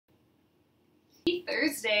Happy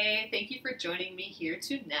Thursday! Thank you for joining me here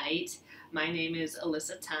tonight. My name is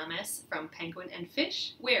Alyssa Thomas from Penguin and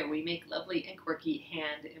Fish, where we make lovely and quirky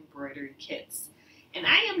hand embroidery kits. And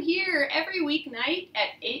I am here every weeknight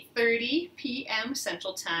at 8:30 p.m.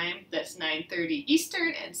 Central Time. That's 9:30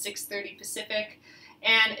 Eastern and 6:30 Pacific.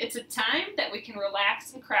 And it's a time that we can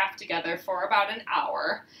relax and craft together for about an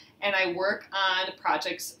hour. And I work on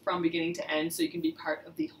projects from beginning to end, so you can be part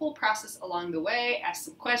of the whole process along the way, ask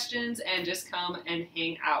some questions, and just come and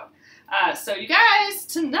hang out. So you guys,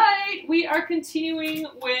 tonight we are continuing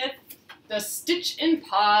with the Stitch and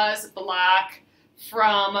Pause block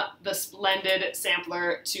from the Splendid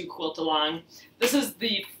Sampler to Quilt Along. This is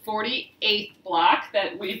the 48th block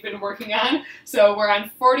that we've been working on, so we're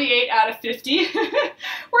on 48 out of 50.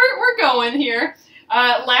 we're going here.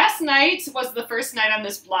 Last night was the first night on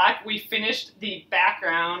this block. We finished the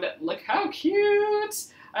background. Look how cute!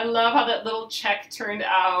 I love how that little check turned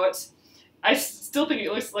out. I still think it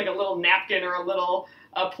looks like a little napkin or a little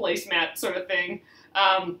placemat sort of thing.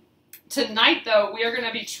 Tonight, though, we are going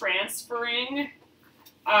to be transferring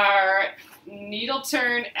our needle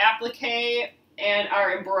turn applique and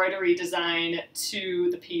our embroidery design to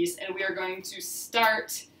the piece, and we are going to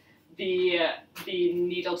start the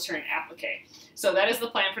needle turn applique. So that is the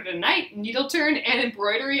plan for tonight. Needle turn and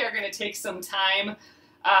embroidery are going to take some time,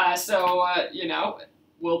 you know,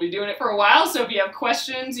 we'll be doing it for a while, so if you have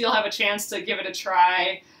questions, you'll have a chance to give it a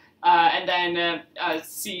try, and then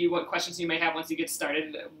see what questions you may have once you get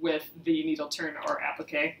started with the needle turn or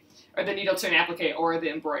applique, or the needle turn applique or the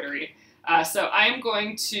embroidery. So I'm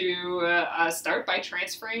going to start by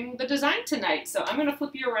transferring the design tonight. So I'm going to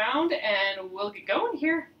flip you around and we'll get going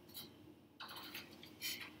here.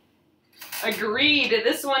 Agreed.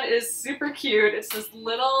 This one is super cute. It's this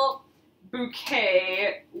little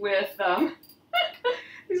bouquet with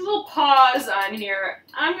these little paws on here.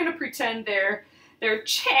 I'm going to pretend they're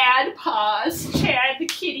Chad paws. Chad the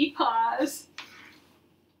kitty paws.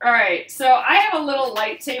 Alright, so I have a little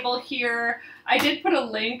light table here. I did put a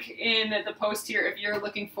link in the post here if you're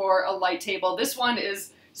looking for a light table. This one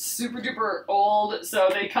is super duper old, so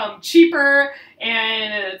they come cheaper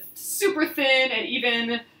and super thin and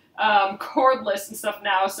even cordless and stuff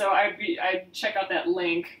now, so I'd check out that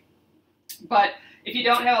link. But if you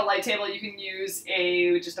don't have a light table, you can use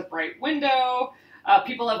just a bright window.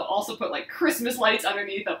 People have also put like Christmas lights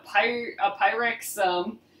underneath a Pyrex,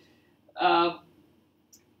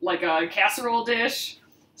 like a casserole dish,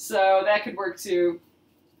 so that could work too.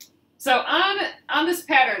 So on this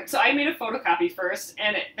pattern, so I made a photocopy first,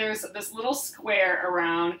 and there's this little square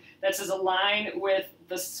around that says align with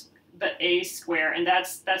the A square, and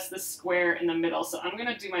that's the square in the middle. So I'm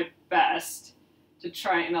gonna do my best to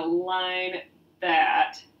try and align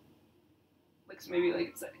that. Looks maybe like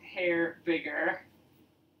it's a hair bigger.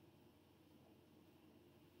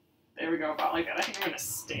 There we go, about like that. I think I'm going to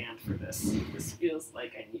stand for this. This feels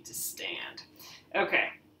like I need to stand. Okay.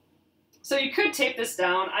 So you could tape this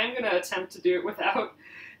down. I'm going to attempt to do it without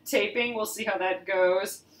taping. We'll see how that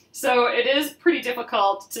goes. So it is pretty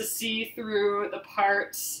difficult to see through the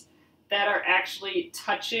parts that are actually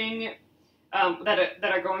touching, that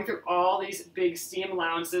are going through all these big seam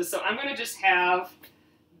allowances. So I'm going to just have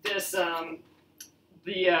this, the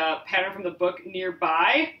pattern from the book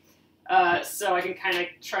nearby, so I can kind of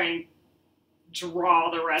try and draw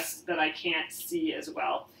the rest that I can't see as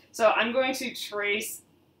well. So I'm going to trace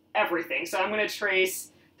everything. So I'm going to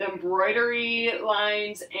trace the embroidery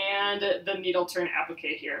lines and the needle turn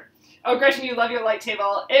applique here. Oh, Gretchen, you love your light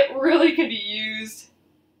table. It really can be used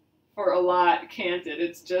for a lot, can't it?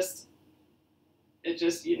 It just,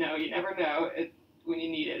 you know, you never know when you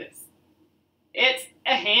need it. It's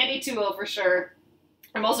a handy tool for sure.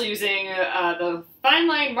 I'm also using the Fine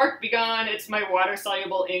Line Mark Be Gone. It's my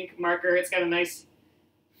water-soluble ink marker. It's got a nice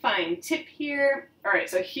fine tip here. All right,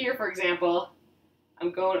 so here, for example,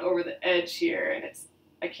 I'm going over the edge here, and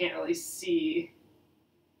I can't really see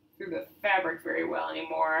through the fabric very well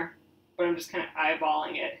anymore, but I'm just kind of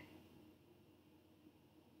eyeballing it.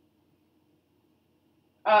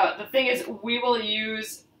 The thing is, we will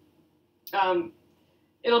use,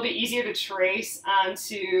 it'll be easier to trace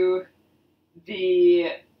onto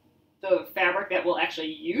the fabric that we'll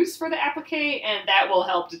actually use for the applique, and that will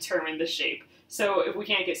help determine the shape. So if we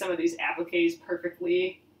can't get some of these appliques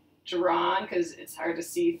perfectly drawn, because it's hard to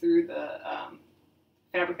see through the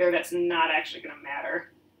fabric there, that's not actually going to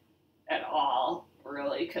matter at all,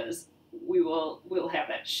 really, because we'll have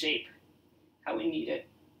that shape how we need it.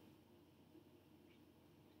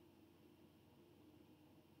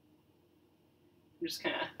 I'm just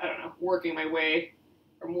kind of, I don't know, working my way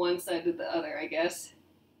from one side to the other, I guess.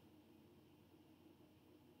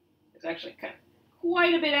 It's actually kind of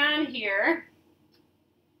quite a bit on here.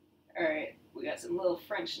 All right, we got some little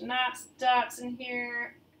French dots in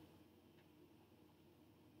here.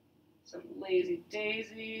 Some lazy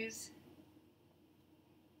daisies.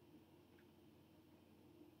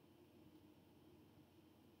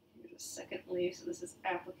 Here's a second leaf, so this is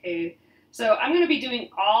appliqué. So I'm going to be doing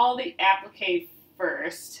all the appliqué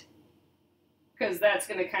first, because that's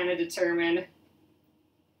going to kind of determine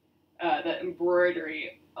the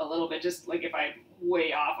embroidery a little bit. Just like if I'm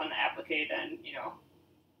way off on the appliqué, then, you know,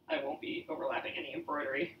 I won't be overlapping any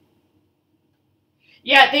embroidery.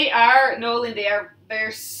 Yeah, they are, Nolan,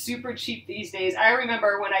 they're super cheap these days. I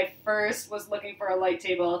remember when I first was looking for a light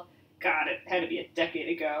table, God, it had to be a decade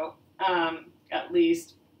ago, at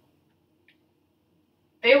least.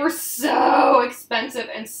 They were so expensive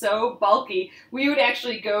and so bulky. We would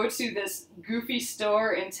actually go to this goofy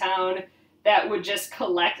store in town that would just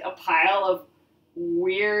collect a pile of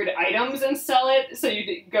weird items and sell it. So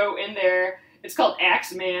you'd go in there, it's called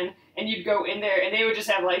Axeman, and you'd go in there and they would just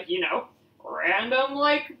have, like, you know, random,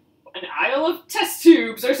 like, an aisle of test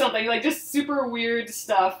tubes or something, like just super weird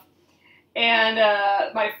stuff. And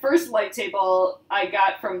my first light table I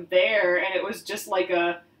got from there, and it was just like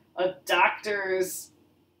a doctor's,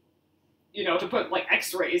 you know, to put like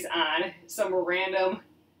x-rays on, some random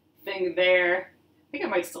thing there. I think I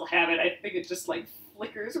might still have it. I think it just like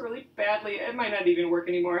flickers really badly. It might not even work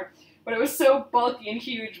anymore. But it was so bulky and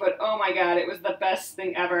huge, but oh my god, it was the best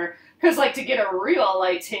thing ever. Because like to get a real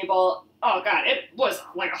light table, oh god, it was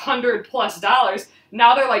like $100+.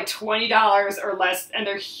 Now they're like $20 or less, and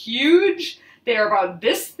they're huge. They're about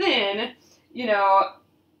this thin, you know,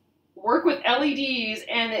 work with LEDs,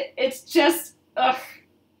 and it's just, ugh.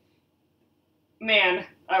 Man,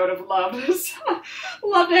 I would have loved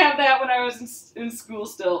loved to have that when I was in school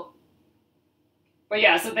still. But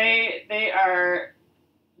yeah, so they are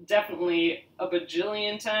definitely a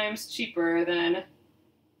bajillion times cheaper than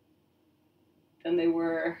they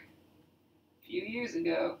were a few years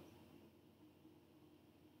ago.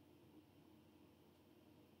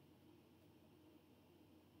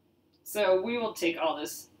 So we will take all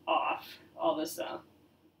this off, all this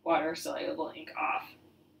water-soluble ink off.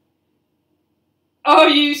 Oh,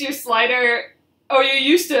 you use your slider. Oh, you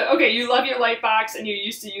used to. Okay, you love your light box, and you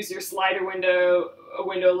used to use your slider window,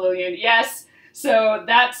 Lillian. Yes. So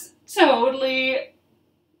that's totally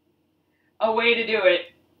a way to do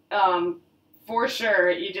it. For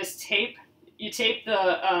sure, you just tape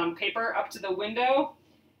the paper up to the window,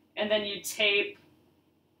 and then you tape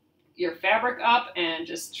your fabric up and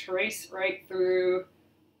just trace right through.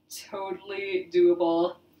 Totally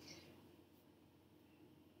doable.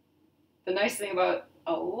 The nice thing about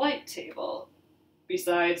a light table,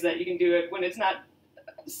 besides that you can do it when it's not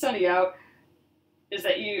sunny out, is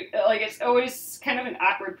that you, like, it's always kind of an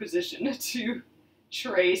awkward position to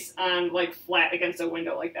trace on, like, flat against a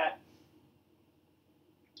window like that.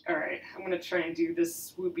 Alright, I'm going to try and do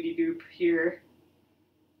this swoopity-doop here.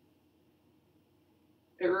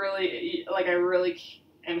 It really, like, I really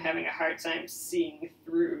am having a hard time seeing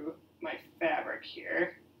through my fabric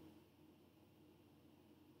here.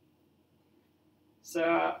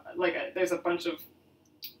 So, like, there's a bunch of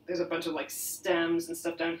like stems and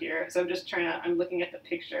stuff down here. So I'm just trying to, I'm looking at the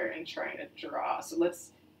picture and trying to draw. So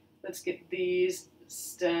let's get these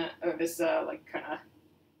this like kind of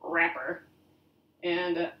wrapper.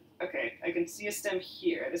 And okay, I can see a stem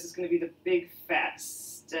here. This is going to be the big fat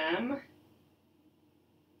stem.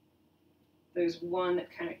 There's one that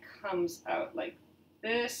kind of comes out like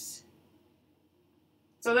this.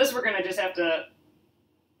 So this we're going to just have to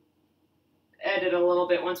edit a little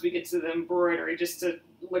bit once we get to the embroidery, just to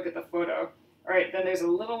look at the photo. Alright, then there's a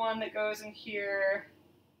little one that goes in here.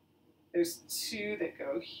 There's two that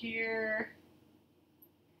go here.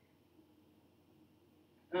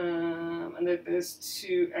 And then there's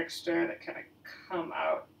two extra that kind of come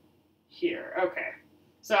out here. Okay.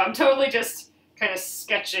 So I'm totally just kind of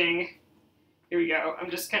sketching. Here we go.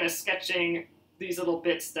 I'm just kind of sketching these little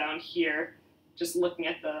bits down here. Just looking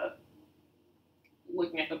at the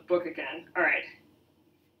book again. All right.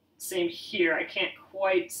 Same here. I can't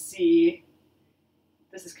quite see.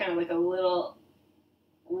 This is kind of like a little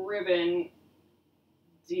ribbon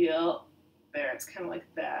deal. There, it's kind of like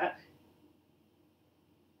that.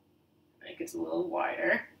 It gets a little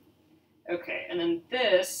wider. Okay, and then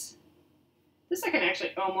this I can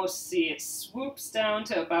actually almost see. It swoops down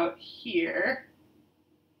to about here.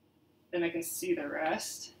 Then I can see the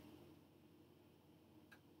rest.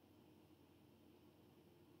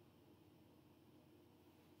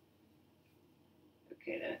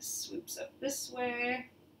 Okay, then it swoops up this way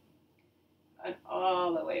and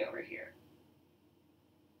all the way over here.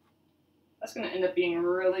 That's going to end up being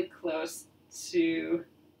really close to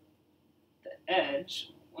the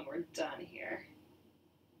edge when we're done here.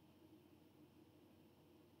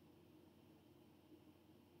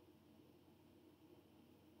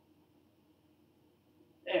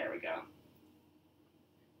 There we go.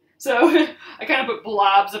 So I kind of put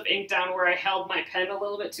blobs of ink down where I held my pen a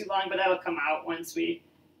little bit too long, but that'll come out once we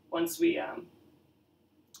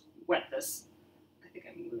wet this. I think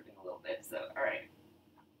I'm moving a little bit, so all right.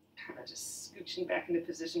 Kind of just scooching back into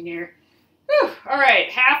position here. Whew, all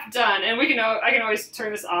right, half done, and I can always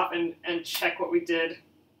turn this off and check what we did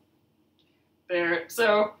there.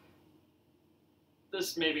 So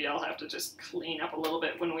this maybe I'll have to just clean up a little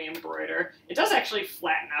bit when we embroider. It does actually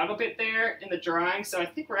flatten out a bit there in the drawing, so I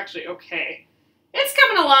think we're actually okay. It's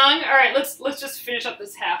coming along. All right, let's just finish up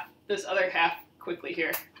this other half quickly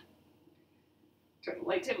here. Turn the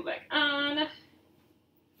light table back on.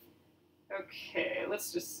 Okay,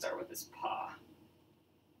 let's just start with this paw.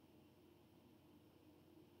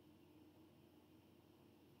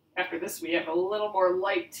 After this, we have a little more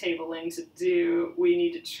light tabling to do. We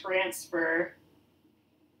need to transfer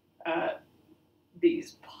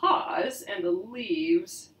these paws and the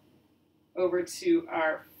leaves over to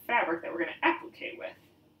our fabric that we're going to applique with.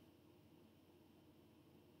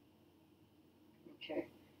 Okay,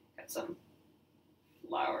 got some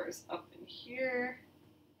flowers up in here.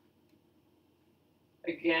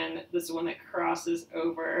 Again, this is one that crosses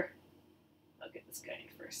over, I'll get this guy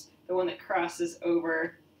in first. The one that crosses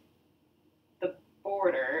over the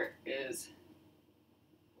border is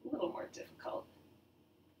a little more difficult.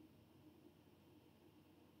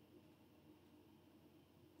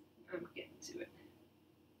 I'm getting to it.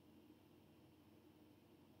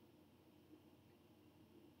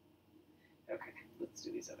 Okay, let's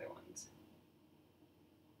do these other ones.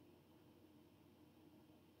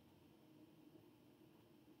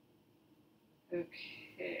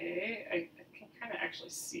 Okay, I can kind of actually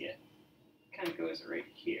see it. It kind of goes right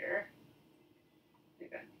here. I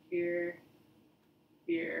got here,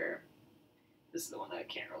 here. This is the one that I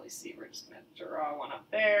can't really see. We're just going to draw one up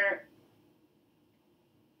there.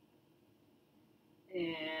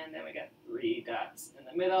 And then we got 3 dots in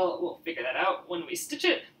the middle. We'll figure that out when we stitch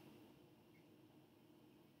it.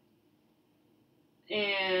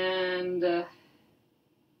 And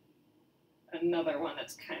another one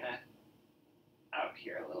that's kind of out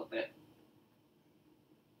here a little bit.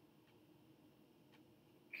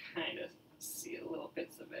 Kind of see a little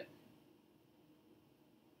bits of it.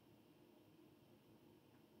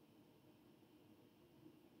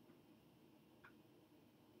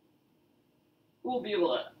 We'll be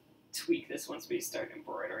able to tweak this once we start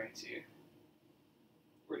embroidering too.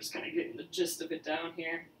 We're just kind of getting the gist of it down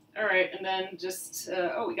here. All right, and then just,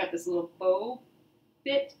 oh, we got this little bow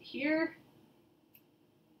bit here.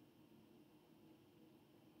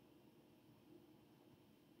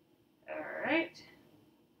 All right.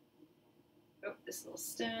 Oh, this little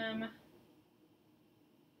stem.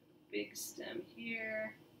 Big stem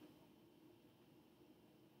here.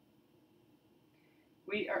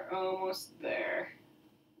 We are almost there.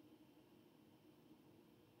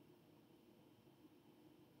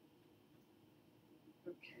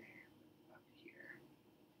 Okay, up here.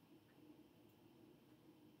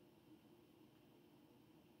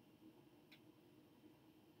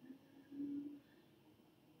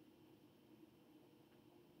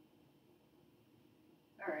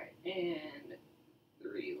 All right, and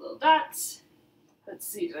 3 little dots. Let's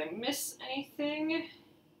see, did I miss anything?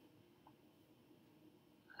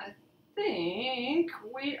 I think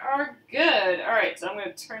we are good. All right, so I'm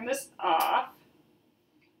going to turn this off.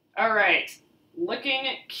 All right, looking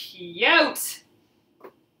cute.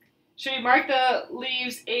 Should we mark the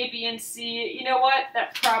leaves A, B, and C? You know what?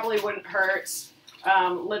 That probably wouldn't hurt.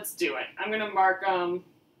 Let's do it. I'm going to mark them.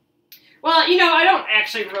 Well, you know, I don't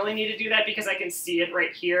actually really need to do that because I can see it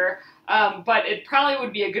right here. But it probably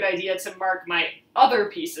would be a good idea to mark my other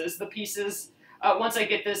pieces, the pieces, once I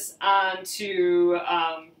get this onto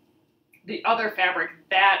the other fabric,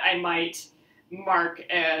 that I might mark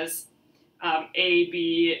as A,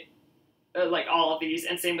 B, like all of these,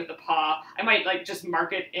 and same with the paw. I might like just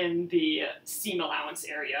mark it in the seam allowance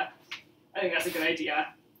area. I think that's a good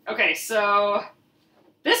idea. Okay, so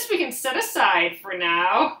this we can set aside for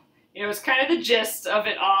now. You know, it's kind of the gist of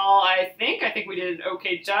it all, I think. I think we did an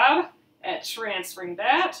okay job at transferring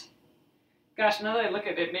that. Gosh, now that I look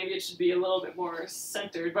at it, maybe it should be a little bit more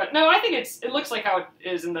centered. But no, I think it looks like how it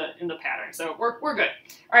is in the pattern. So we're good.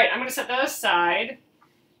 All right, I'm going to set that aside.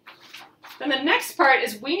 Then the next part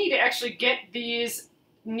is we need to actually get these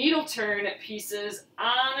needle turn pieces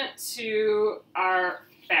onto our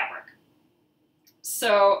fabric.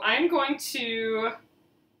 So I'm going to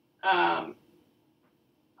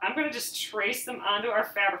just trace them onto our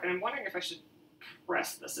fabric, and I'm wondering if I should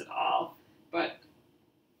press this at all, but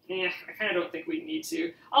yeah, I kind of don't think we need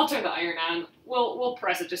to. I'll turn the iron on. We'll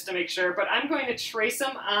press it just to make sure, but I'm going to trace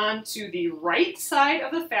them onto the right side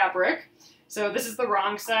of the fabric. So this is the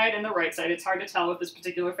wrong side and the right side. It's hard to tell with this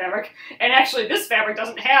particular fabric. And actually, this fabric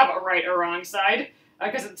doesn't have a right or wrong side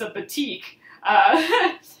because it's a batik.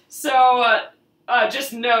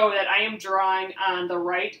 Just know that I am drawing on the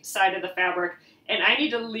right side of the fabric, and I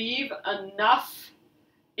need to leave enough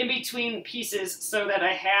in between pieces so that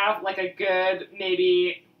I have like a good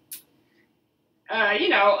maybe,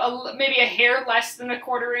 maybe a hair less than a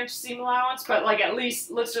 1/4 inch seam allowance, but like at least,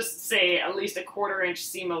 let's just say at least a 1/4 inch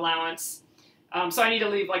seam allowance. So I need to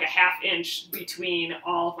leave like a 1/2 inch between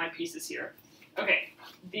all of my pieces here. Okay,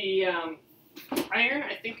 the iron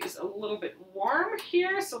I think is a little bit warm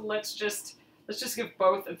here, so let's just give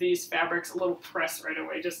both of these fabrics a little press right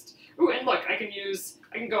away. Ooh, and look, I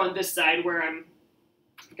can go on this side where I'm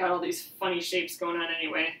got all these funny shapes going on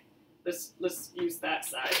anyway. Let's use that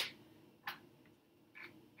side.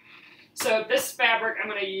 So this fabric I'm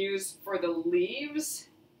going to use for the leaves,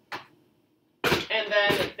 and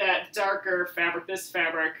then that darker fabric, this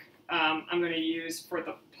fabric, I'm going to use for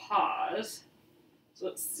the paws. So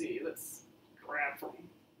let's see, let's grab from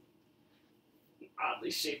an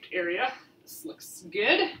oddly shaped area. This looks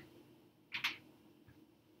good.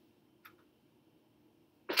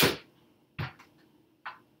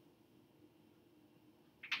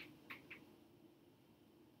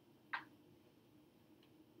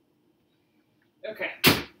 Okay,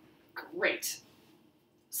 great.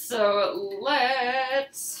 So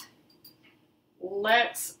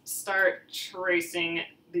let's start tracing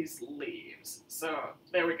these leaves. So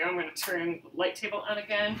there we go. I'm going to turn the light table on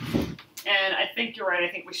again. And I think you're right. I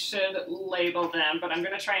think we should label them, but I'm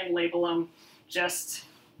going to try and label them just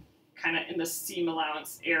kind of in the seam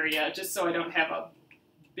allowance area, just so I don't have a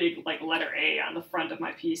big like letter A on the front of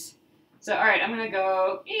my piece. So all right, I'm going to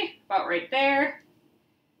go about right there.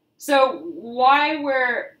 So why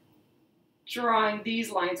we're drawing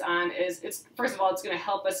these lines on is, first of all, it's going to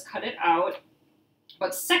help us cut it out.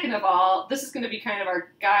 But second of all, this is going to be kind of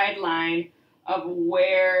our guideline of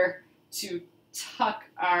where to tuck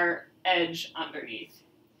our edge underneath.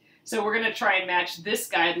 So we're going to try and match this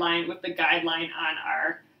guideline with the guideline on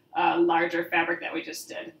our larger fabric that we just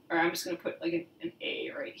did. Or I'm just going to put like an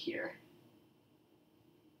A right here.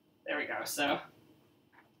 There we go. So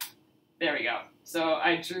there we go. So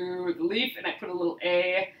I drew the leaf and I put a little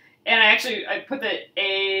A, and I put the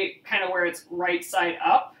A kind of where it's right side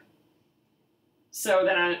up, so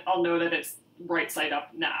then I'll know that it's right side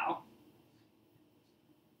up now.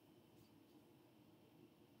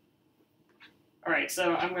 All right,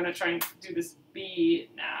 so I'm going to try and do this B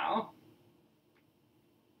now.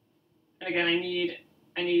 And again,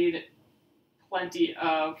 I need plenty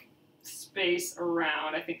of space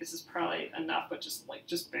around. I think this is probably enough, but just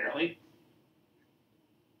barely.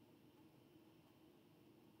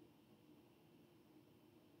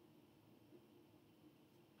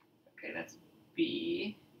 Okay, that's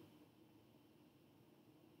B.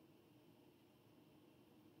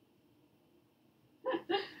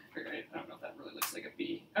 Okay, I don't know if that really looks like a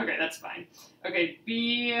B. Okay, that's fine. Okay,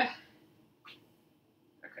 B.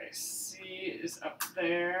 Okay, C is up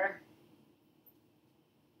there.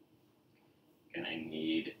 And I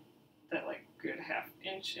need that like good 1/2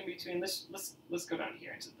 inch in between. Let's go down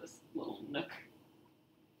here into this little nook.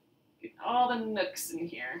 Get all the nooks in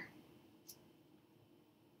here.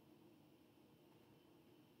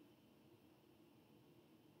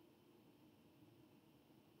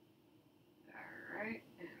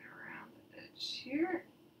 Here.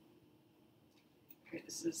 Okay,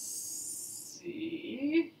 this is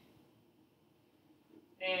C.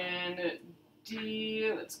 And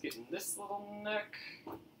D, let's get in this little nook.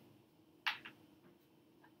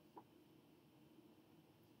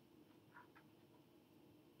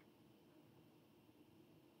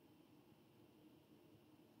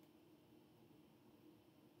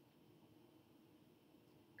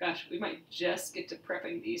 Gosh, we might just get to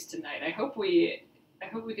prepping these tonight. I hope we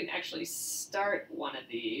can actually start one of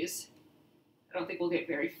these. I don't think we'll get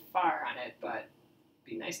very far on it, but it'd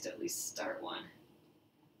be nice to at least start one.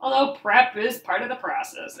 Although prep is part of the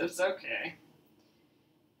process, it's okay.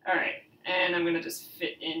 All right, and I'm gonna just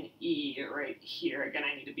fit in E right here. Again,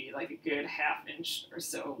 I need to be like a good 1/2 inch or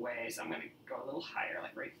so away, so I'm gonna go a little higher,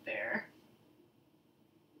 like right there.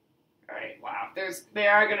 All right, wow,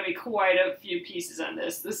 there are gonna be quite a few pieces on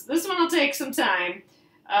this. This one will take some time.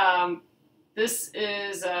 This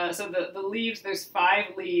is, so the leaves, there's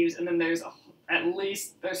 5 leaves, and then there's at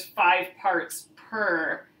least there's 5 parts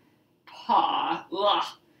per paw. Ugh.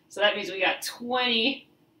 So that means we got 20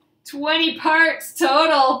 parts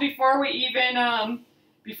total before we even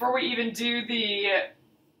do the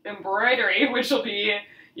embroidery, which will be,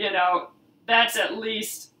 you know, that's at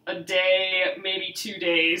least a day, maybe 2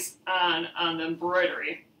 days on the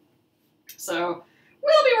embroidery. So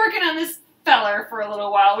we'll be working on this feller for a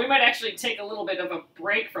little while. We might actually take a little bit of a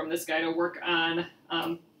break from this guy to work on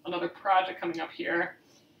another project coming up here.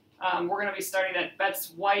 We're going to be starting that Bet's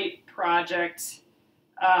White project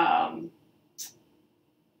on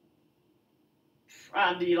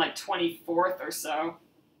the like 24th or so.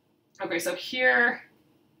 Okay, so here,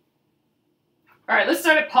 all right, let's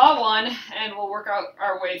start at paw 1 and we'll work out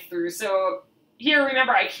our way through. So here,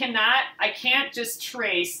 remember, I can't just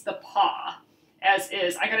trace the paw as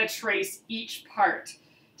is. I gotta trace each part.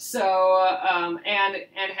 So, and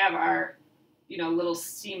have our, you know, little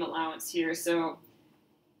seam allowance here. So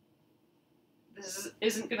this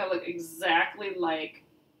isn't gonna look exactly like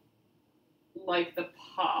the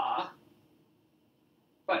paw,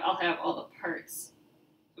 but I'll have all the parts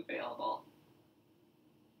available.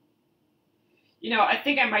 You know, I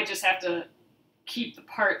think I might just have to keep the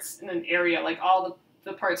parts in an area, like all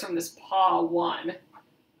the parts from this paw 1,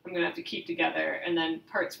 I'm going to have to keep together, and then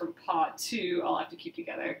parts from paw 2, I'll have to keep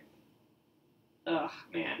together. Ugh,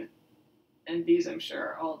 man. And these, I'm sure,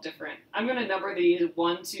 are all different. I'm going to number these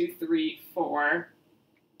 1, 2, 3, 4,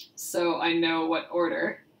 so I know what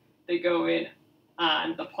order they go in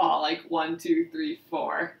on the paw, like 1, 2, 3,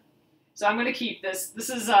 4. So I'm going to keep this. This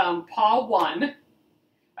is paw 1.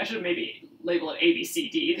 I should have maybe labeled it A, B, C,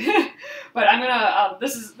 D. But I'm gonna,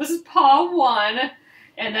 this is paw 1,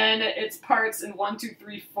 and then it's parts in 1, 2,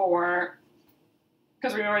 3, 4.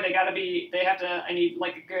 Because remember, I need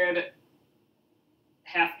like a good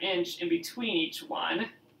 ½ inch in between each one.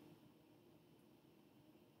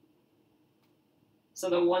 So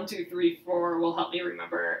the 1, 2, 3, 4 will help me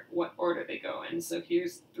remember what order they go in. So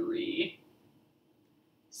here's 3.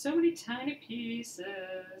 So many tiny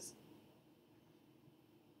pieces.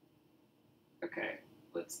 Okay,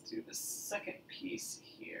 let's do the second piece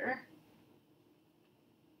here.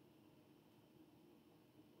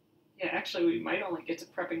 Yeah, actually, we might only get to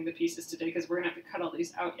prepping the pieces today because we're going to have to cut all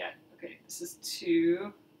these out yet. Okay, this is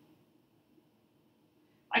 2.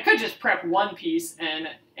 I could just prep one piece and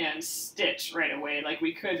stitch right away. Like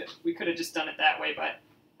we could have just done it that way, but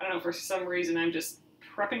I don't know, for some reason I'm just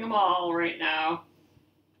prepping them all right now.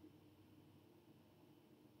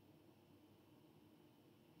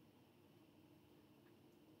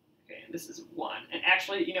 Okay, and this is 1. And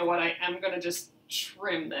actually, you know what? I am going to just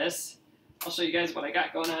trim this. I'll show you guys what I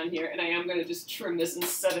got going on here, and I am going to just trim this and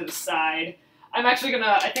set it aside. I'm actually going to,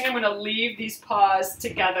 I think I'm going to leave these paws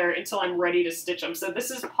together until I'm ready to stitch them. So this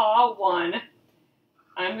is paw 1.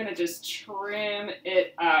 I'm going to just trim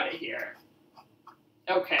it out of here.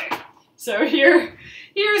 Okay, so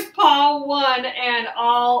here's paw 1 and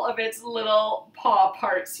all of its little paw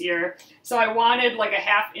parts here. So I wanted like a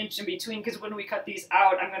 ½ inch in between, because when we cut these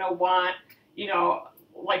out, I'm going to want, you know,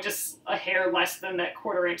 like just a hair less than that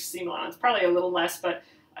 ½ inch seam allowance. Probably a little less, but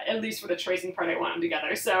at least for the tracing part, I want them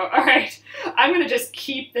together. So, all right, I'm going to just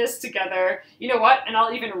keep this together. You know what? And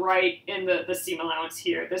I'll even write in the seam allowance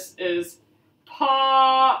here. This is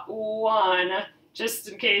paw 1, just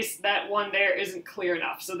in case that one there isn't clear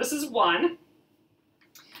enough. So this is 1.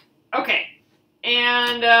 Okay,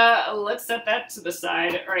 and let's set that to the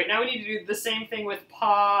side. All right, now we need to do the same thing with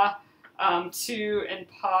paw 2 and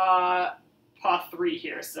paw 3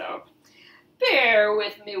 here. So bear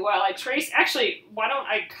with me while I trace. Actually, why don't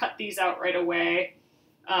I cut these out right away,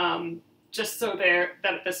 just so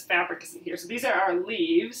that this fabric isn't here. So these are our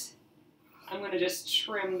leaves. I'm going to just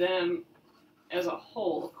trim them as a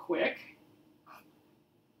whole quick.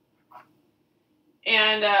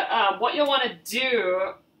 And what you'll want to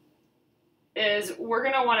do is we're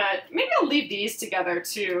going to want to, maybe I'll leave these together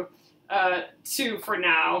too for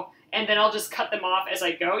now. And then I'll just cut them off as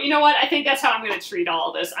I go. You know what? I think that's how I'm going to treat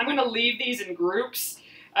all of this. I'm going to leave these in groups.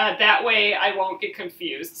 That way I won't get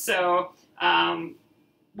confused. So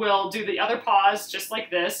we'll do the other paws just like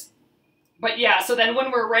this. But yeah, so then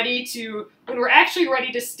when we're actually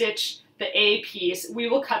ready to stitch the A piece, we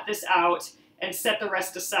will cut this out and set the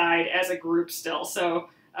rest aside as a group still. So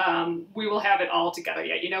we will have it all together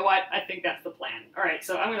yet. You know what? I think that's the plan. All right,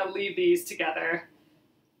 so I'm going to leave these together.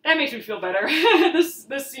 That makes me feel better.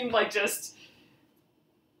 This seemed like just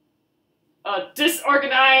a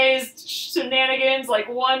disorganized shenanigans, like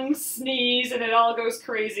one sneeze and it all goes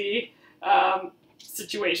crazy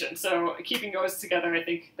situation. So keeping those together, I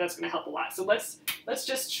think that's going to help a lot. So let's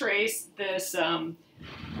just trace this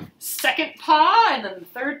second paw and then the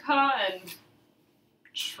third paw and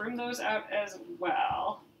trim those out as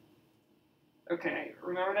well. Okay,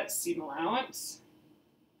 remember that seam allowance.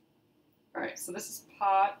 All right, so this is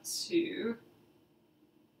paw 2.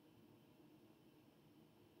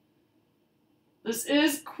 This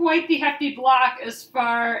is quite the hefty block as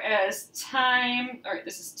far as time. All right,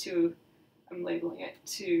 this is 2. I'm labeling it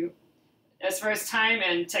 2. As far as time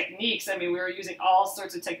and techniques, I mean, we were using all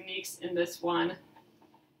sorts of techniques in this one.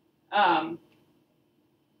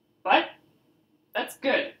 But that's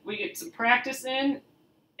good. We get some practice in,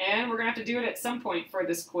 and we're going to have to do it at some point for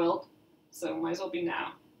this quilt. So might as well be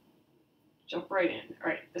now. Jump right in. All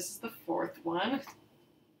right, this is the 4th one.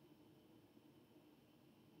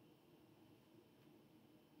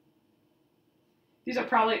 These are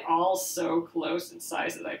probably all so close in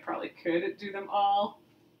size that I probably could do them all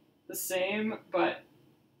the same, but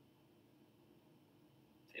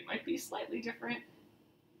they might be slightly different.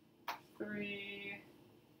 3.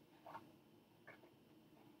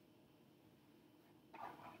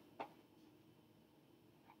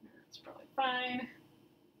 That's probably fine.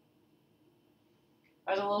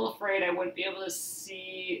 I was a little afraid I wouldn't be able to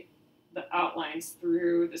see the outlines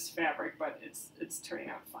through this fabric, but it's turning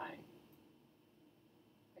out fine.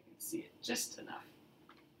 I can see it just enough.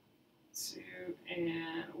 2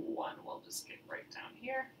 and 1, we'll just get right down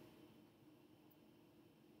here.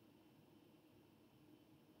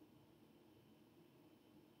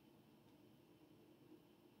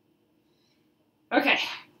 Okay,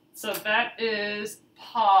 so that is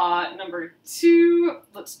paw number 2.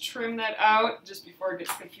 Let's trim that out just before it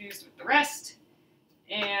gets confused with the rest.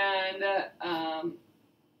 And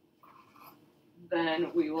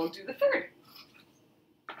then we will do the 3rd.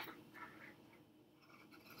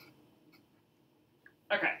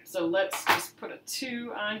 Okay, so let's just put a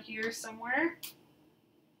 2 on here somewhere.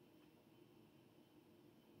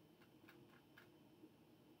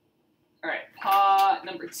 All right, paw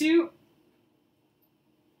number 2.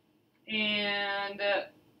 And,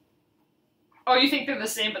 oh, you think they're the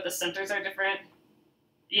same, but the centers are different?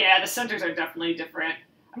 Yeah, the centers are definitely different.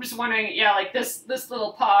 I'm just wondering, yeah, like this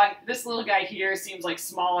little paw, this little guy here seems like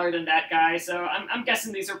smaller than that guy, so I'm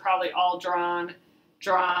guessing these are probably all drawn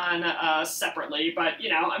separately, but, you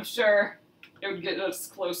know, I'm sure it would get us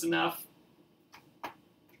close enough. All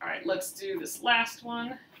right, let's do this last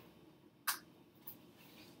one.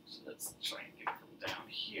 So let's try and get from down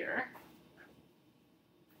here.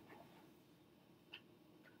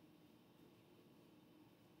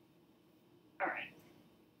 All right.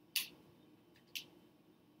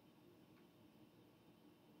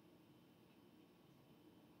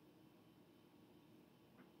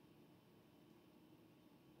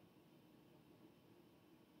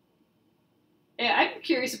 Yeah, I'm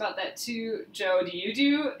curious about that too, Joe. Do you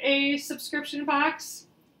do a subscription box?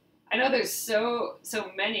 I know there's so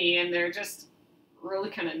many, and they're just really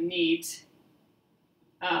kind of neat.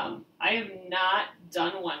 I have not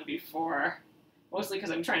done one before, mostly because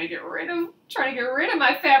I'm trying to get rid of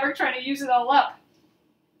my fabric, trying to use it all up.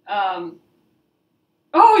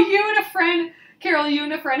 Oh, you and a friend, Carol, you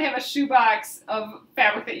and a friend have a shoebox of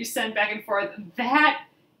fabric that you send back and forth. That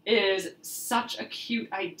is such a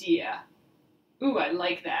cute idea. Ooh, I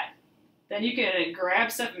like that. Then you can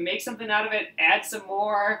grab stuff and make something out of it, add some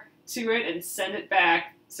more to it, and send it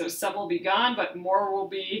back. So some will be gone, but more will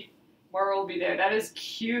be there. That is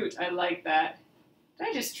cute. I like that. Did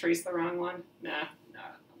I just trace the wrong one? Nah,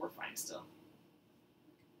 we're fine still.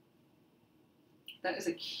 That is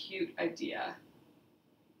a cute idea.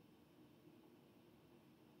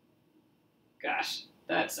 Gosh,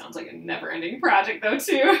 that sounds like a never-ending project though,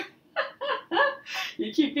 too.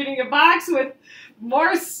 You keep getting a box with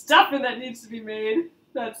more stuff in that needs to be made.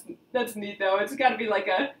 That's neat though. It's got to be like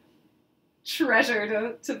a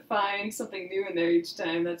treasure to find something new in there each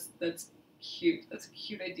time. That's cute. That's a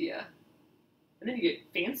cute idea. And then you get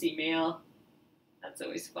fancy mail. That's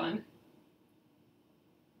always fun.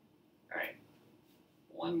 All right,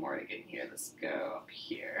 one more to get in here. Let's go up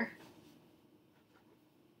here.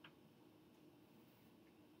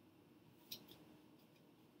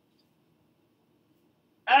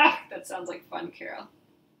 Ah, that sounds like fun, Carol.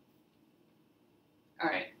 All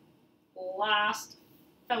right, last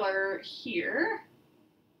filler here.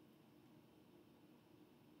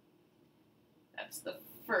 That's the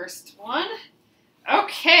first one.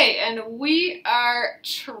 Okay, and we are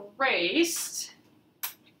traced.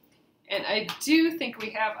 And I do think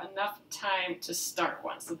we have enough time to start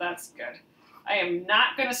one, so that's good. I am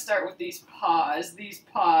not going to start with these paws. These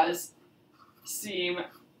paws seem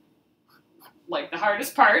like the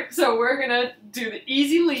hardest part, so we're going to do the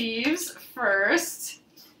easy leaves first.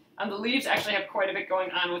 The leaves actually have quite a bit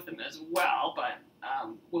going on with them as well, but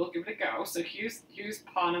we'll give it a go. So here's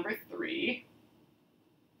paw number 3.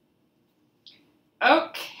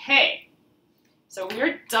 Okay, so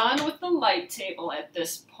we're done with the light table at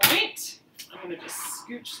this point. I'm going to just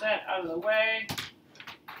scooch that out of the way.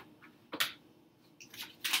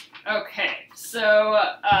 Okay, so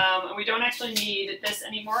we don't actually need this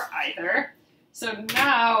anymore either. So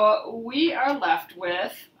now we are left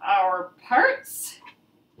with our parts,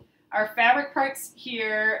 our fabric parts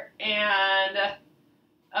here, and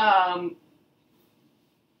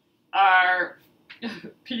our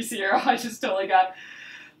piece here. I just totally got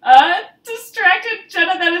distracted.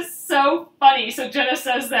 Jenna, that is so funny. So Jenna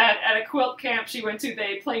says that at a quilt camp she went to,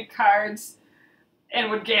 they played cards and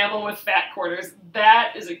would gamble with fat quarters.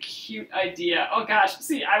 That is a cute idea. Oh gosh,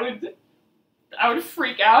 see, I would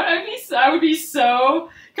freak out. I would be so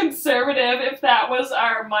conservative if that was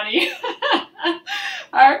our money.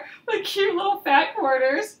 The cute little fat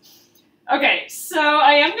quarters. Okay, so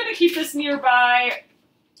I am going to keep this nearby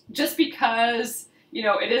just because, you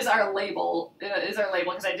know, it is our label. It is our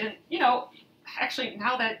label because I didn't, you know, actually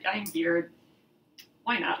now that I'm here,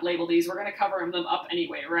 why not label these? We're going to cover them up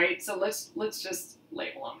anyway, right? So let's just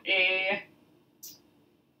label them. A,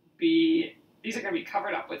 B. These are going to be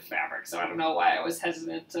covered up with fabric, so I don't know why I was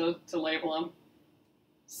hesitant to label them.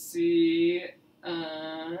 C,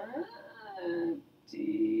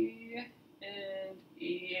 D, and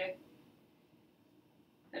E.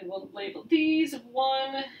 And we'll label these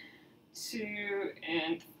 1, 2,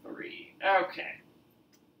 and 3. Okay.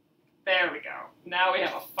 There we go. Now we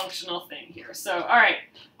have a functional thing here. So, all right,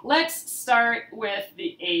 let's start with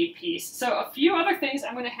the A piece. So a few other things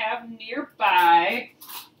I'm going to have nearby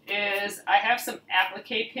is I have some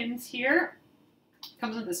applique pins here.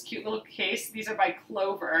 Comes in this cute little case. These are by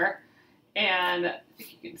Clover, and I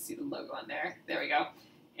think you can see the logo on there. There we go.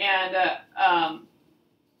 And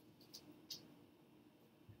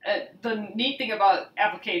the neat thing about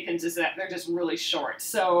applique pins is that they're just really short.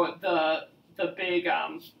 So the big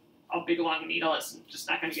a big long needle is just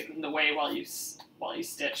not going to get in the way while you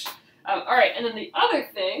stitch. All right, and then the other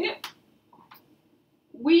thing,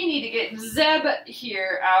 we need to get Zeb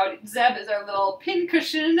here out. Zeb is our little pin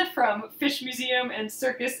cushion from Fish Museum and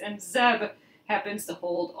Circus, and Zeb happens to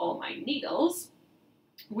hold all my needles.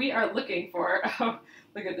 We are looking for, oh,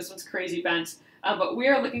 look at this one's crazy bent, but we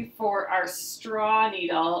are looking for our straw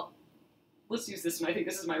needle. Let's use this one. I think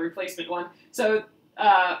this is my replacement one. So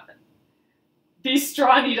these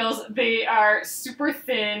straw needles, they are super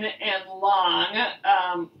thin and long.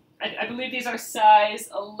 I believe these are size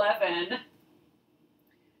 11.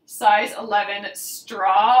 Size 11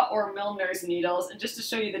 straw or Milner's needles. And just to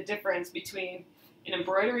show you the difference between an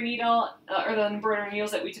embroidery needle, or the embroidery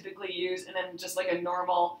needles that we typically use, and then just like a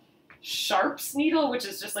normal sharps needle, which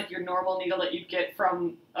is just like your normal needle that you'd get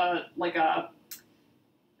from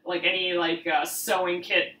any sewing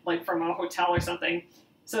kit, like from a hotel or something.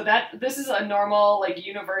 So this is a normal, like,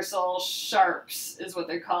 universal sharps is what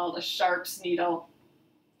they're called, a sharps needle.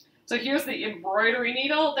 So here's the embroidery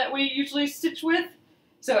needle that we usually stitch with.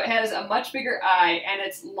 So it has a much bigger eye and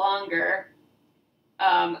it's longer.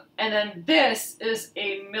 And then this is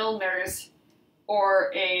a Milner's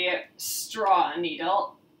or a straw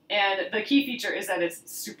needle. And the key feature is that it's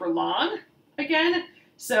super long again.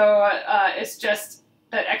 So it's just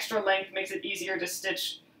that extra length makes it easier to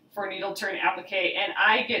stitch for needle turn applique, and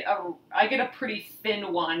I get a pretty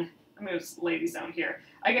thin one. I'm going to lay these down here.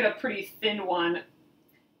 I get a pretty thin one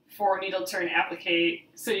for needle turn applique,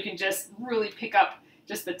 so you can just really pick up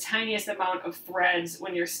just the tiniest amount of threads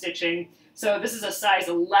when you're stitching. So this is a size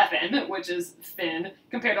 11, which is thin,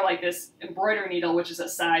 compared to like this embroidery needle, which is a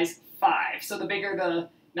size 5. So the bigger the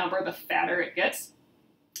number, the fatter it gets.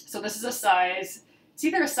 So this is a size, it's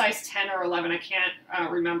either a size 10 or 11, I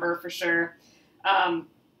can't remember for sure.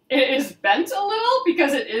 It is bent a little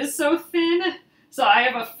because it is so thin, so I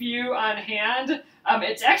have a few on hand.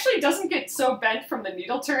 It actually doesn't get so bent from the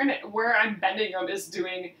needle turn. Where I'm bending them is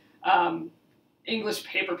doing English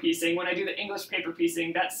paper piecing. When I do the English paper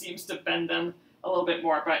piecing, that seems to bend them a little bit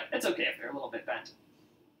more, but it's okay if they're a little bit bent.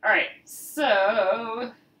 All right,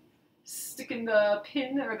 so sticking the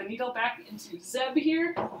pin or the needle back into Zeb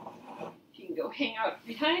here. He can go hang out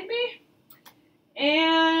behind me.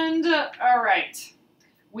 And all right.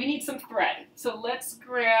 We need some thread. So let's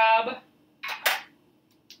grab,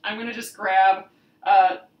 I'm going to just grab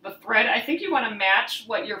the thread. I think you want to match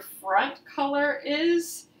what your front color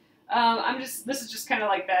is. This is just kind of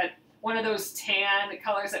like that, one of those tan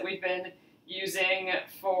colors that we've been using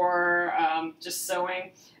for just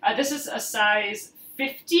sewing. This is a size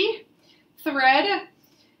 50 thread.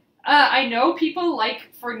 I know people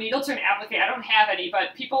like, for needle turn applique, I don't have any,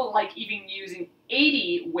 but people like even using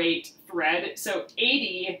 80 weight thread. So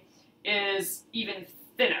 80 is even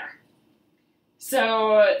thinner.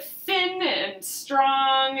 So thin and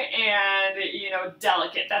strong and, you know,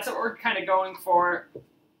 delicate. That's what we're kind of going for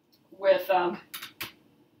with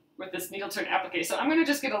this needle turn applique. So I'm going to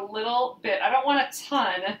just get a little bit. I don't want a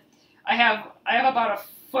ton. I have about a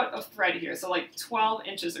foot of thread here, so like 12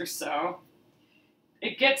 inches or so.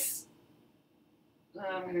 It gets,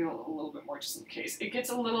 I'm going to go a little bit more just in case. It gets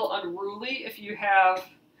a little unruly if you have,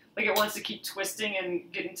 like it wants to keep twisting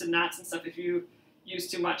and get into knots and stuff if you use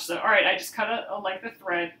too much. So, all right, I just cut a length of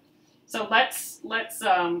thread. So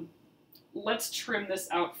let's trim this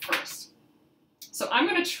out first. So I'm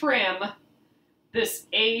going to trim this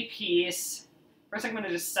A piece. First, I'm going to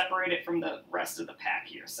just separate it from the rest of the pack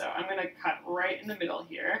here. So I'm going to cut right in the middle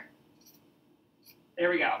here. There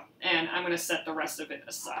we go. And I'm going to set the rest of it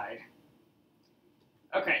aside.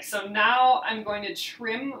 Okay, so now I'm going to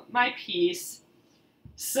trim my piece.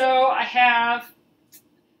 So I have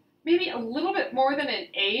maybe a little bit more than an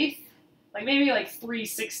eighth, like maybe like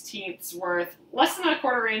 3/16 worth, less than a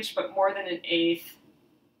quarter inch, but more than an eighth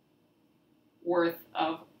worth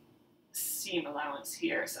of seam allowance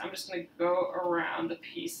here. So I'm just going to go around the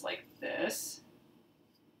piece like this.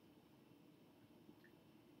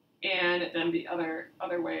 And then the other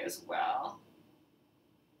way as well.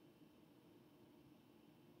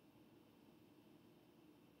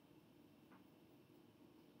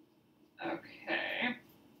 Okay.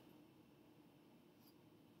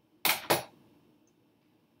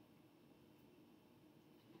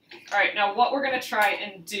 All right, now what we're going to try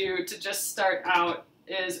and do to just start out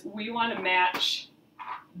is we want to match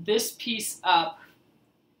this piece up,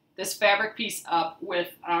 this fabric piece up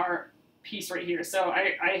with our piece right here. So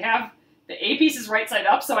I have the A piece is right side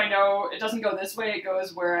up, so I know it doesn't go this way, it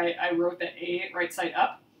goes where I wrote the A right side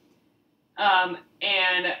up. And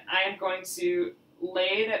I am going to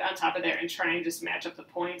lay that on top of there and try and just match up the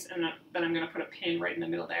points, and then I'm going to put a pin right in the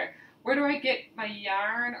middle there. Where do I get my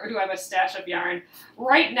yarn, or do I have a stash of yarn?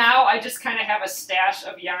 Right now, I just kind of have a stash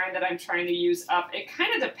of yarn that I'm trying to use up. It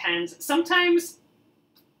kind of depends. Sometimes,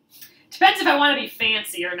 depends if I want to be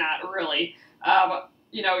fancy or not, really.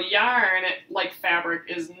 You know, yarn, like fabric,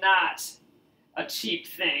 is not a cheap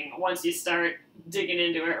thing once you start digging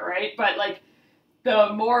into it, right? But, like, the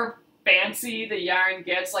more fancy the yarn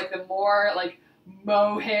gets, like, the more, like,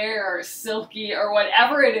 mohair or silky or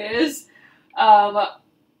whatever it is,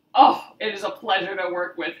 oh, it is a pleasure to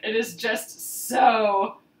work with. It is just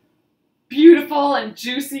so beautiful and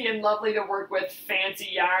juicy and lovely to work with fancy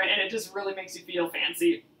yarn, and it just really makes you feel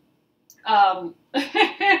fancy.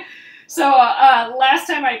 So last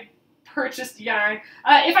time I purchased yarn,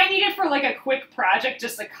 if I need it for like a quick project,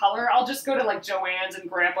 just a color, I'll just go to like Joann's and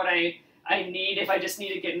grab what I need if I just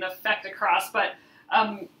need to get an effect across. But,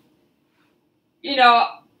 you know,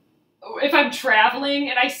 if I'm traveling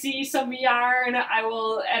and I see some yarn, I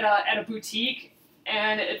will at a boutique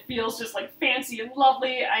and it feels just like fancy and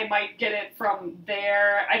lovely, I might get it from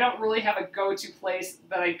there. I don't really have a go-to place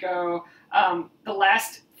that I go. The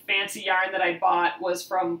last fancy yarn that I bought was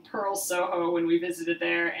from Pearl Soho when we visited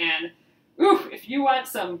there, and ooh, if you want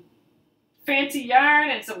some fancy yarn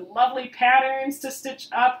and some lovely patterns to stitch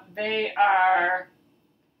up, they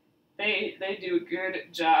do a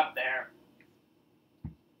good job there.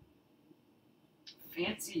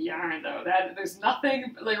 Fancy yarn though, there's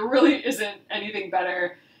nothing, like really isn't anything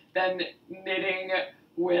better than knitting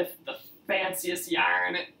with the fanciest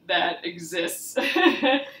yarn that exists.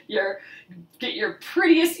 Get your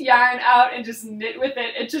prettiest yarn out and just knit with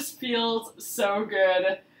it. It just feels so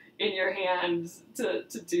good in your hands to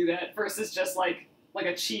do that versus just like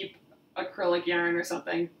a cheap acrylic yarn or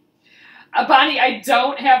something. Bonnie, I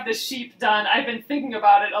don't have the sheep done. I've been thinking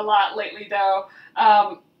about it a lot lately though.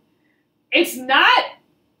 It's not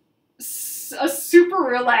a super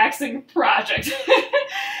relaxing project.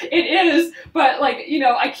 It is, but like, you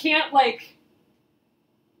know, I can't like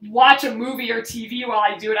watch a movie or TV while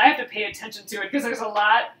I do it. I have to pay attention to it because there's a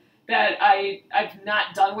lot that I've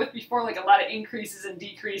not done with before, like a lot of increases and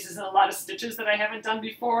decreases and a lot of stitches that I haven't done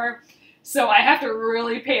before. So I have to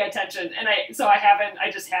really pay attention, and I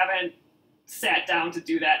just haven't sat down to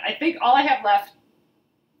do that. I think all I have left,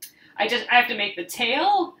 I have to make the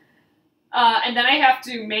tail, and then I have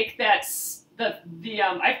to make that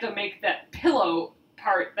I have to make that pillow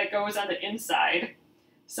part that goes on the inside.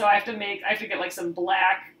 So I have to get like some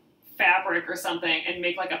black fabric or something and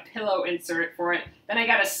make like a pillow insert for it. Then I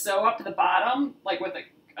gotta sew up to the bottom, like with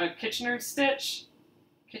a Kitchener's stitch.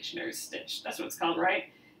 Kitchener's stitch, that's what it's called, right?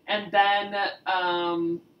 And then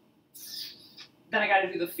then I got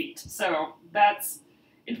to do the feet. So that's,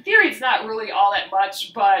 in theory, it's not really all that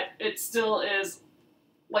much, but it still is,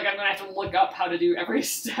 like, I'm going to have to look up how to do every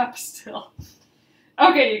step still.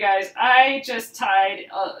 Okay, you guys, I just tied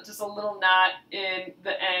just a little knot in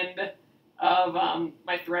the end of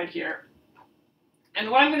my thread here. And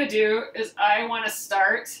what I'm going to do is I want to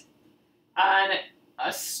start on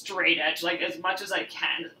a straight edge, like as much as I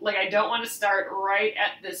can. Like, I don't want to start right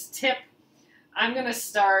at this tip. I'm going to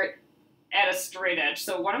start at a straight edge.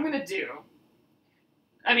 So what I'm going to do,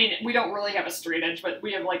 I mean, we don't really have a straight edge, but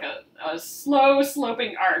we have like a slow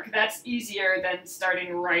sloping arc. That's easier than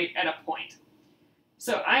starting right at a point.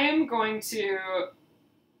 So I'm going to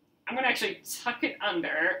actually tuck it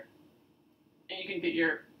under, and you can get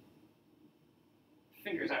your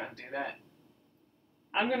fingers out and do that.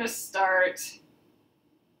 I'm going to start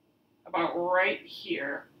about right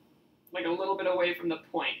here, like a little bit away from the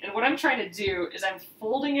point. And what I'm trying to do is I'm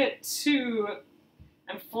folding it to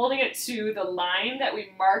the line that we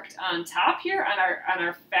marked on top here on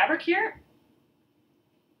our fabric here.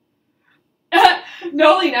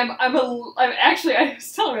 Nolene, I'm actually, I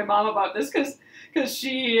was telling my mom about this because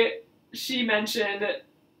she mentioned,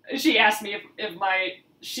 she asked me if my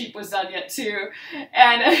sheep was done yet too,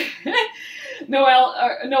 and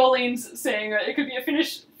Nolene's saying it could be a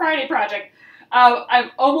Finish Friday project.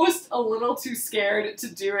 I'm almost a little too scared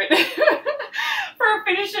to do it for a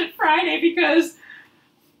Finish It Friday because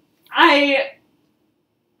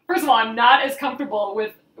first of all, I'm not as comfortable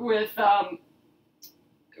with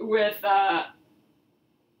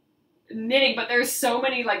knitting, but there's so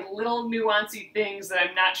many like little nuancy things that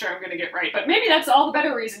I'm not sure I'm going to get right. But maybe that's all the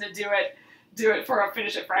better reason to do it for a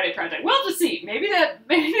Finish It Friday project. We'll just see. Maybe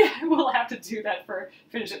we'll have to do that for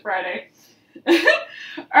Finish It Friday.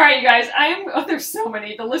 All right, you guys. There's so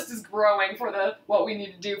many. The list is growing for what we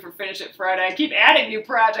need to do for Finish It Friday. I keep adding new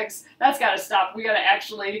projects. That's got to stop. We got to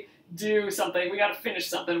actually do something. We got to finish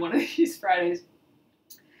something one of these Fridays.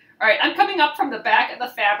 All right, I'm coming up from the back of the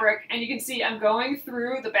fabric, and you can see I'm going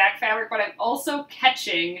through the back fabric, but I'm also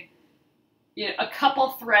catching, you know, a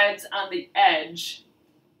couple threads on the edge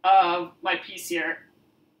of my piece here.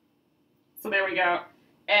 So there we go.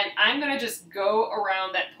 And I'm going to just go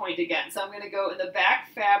around that point again. So I'm going to go in the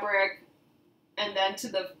back fabric, and then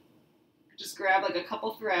just grab like a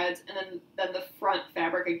couple threads, and then the front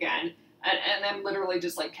fabric again. And I'm literally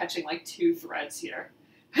just like catching like 2 threads here.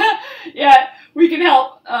 Yeah, we can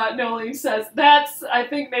help. Nolene says I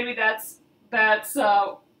think maybe that's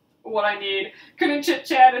what I need. Couldn't chit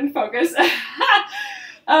chat and focus.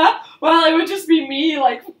 Well, it would just be me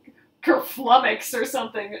like kerflummox or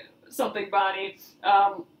something, Bonnie,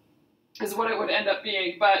 is what it would end up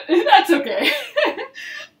being. But that's okay.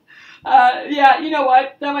 Yeah, you know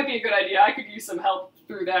what? That might be a good idea. I could use some help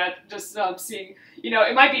through that. Just seeing, you know,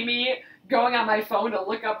 it might be me going on my phone to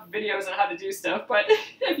look up videos on how to do stuff, but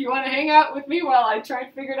if you want to hang out with me while I try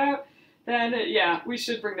and figure it out, then yeah, we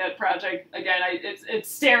should bring that project again. It's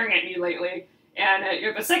staring at me lately, and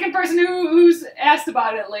you're the second person who's asked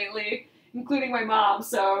about it lately, including my mom,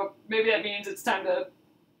 so maybe that means it's time to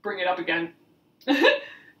bring it up again.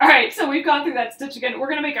 All right, so we've gone through that stitch again. We're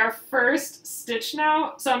going to make our first stitch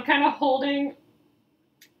now, so I'm kind of holding,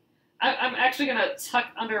 I'm actually going to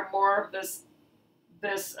tuck under more of this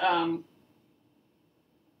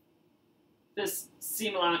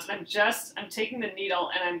seam allowance, and I'm taking the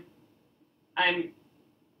needle and I'm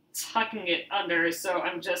tucking it under, so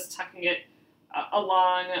I'm just tucking it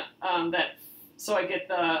along that, so I get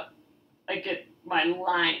my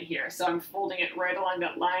line here. So I'm folding it right along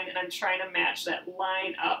that line, and I'm trying to match that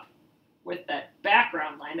line up with that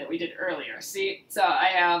background line that we did earlier. See, so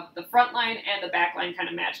I have the front line and the back line kind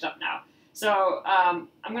of matched up now. So I'm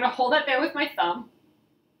going to hold that there with my thumb,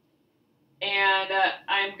 and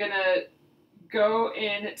I'm going to go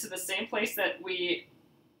into the same place that we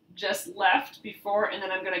just left before, and then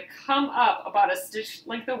I'm going to come up about a stitch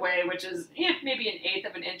length away, which is maybe 1/8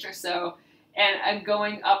 of an inch or so, and I'm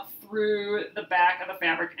going up through the back of the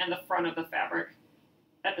fabric and the front of the fabric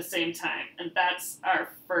at the same time, and that's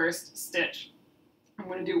our first stitch. I'm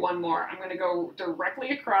going to do one more. I'm going to go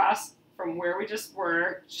directly across from where we just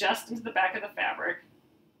were, just into the back of the fabric,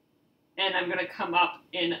 and I'm going to come up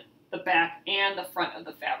in the back and the front of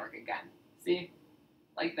the fabric again. See?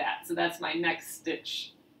 Like that. So that's my next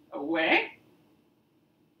stitch away.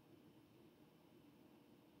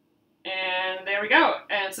 And there we go.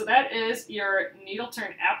 And so that is your needle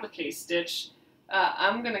turn applique stitch.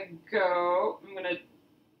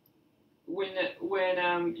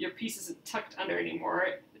 When your piece isn't tucked under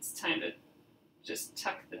anymore, it's time to just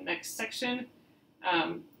tuck the next section.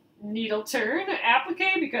 Needle turn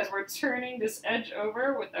applique, because we're turning this edge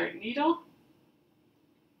over with our needle.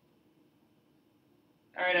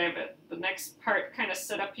 Alright, I have the next part kind of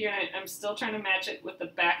set up here, and I'm still trying to match it with the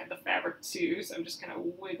back of the fabric too, so I'm just going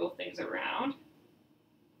to wiggle things around.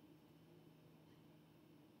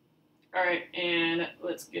 Alright, and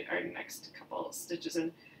let's get our next couple stitches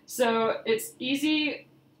in. So it's easy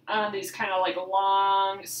on these kind of like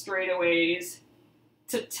long straightaways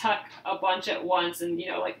to tuck a bunch at once, and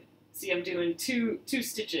like, see, I'm doing two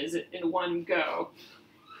stitches in one go.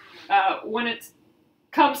 When it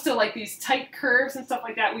comes to like these tight curves and stuff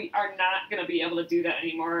like that, we are not going to be able to do that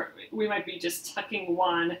anymore. We might be just tucking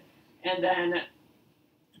one and then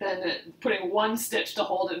putting one stitch to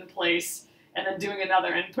hold it in place, and then doing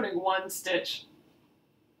another and putting one stitch.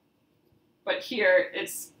 But here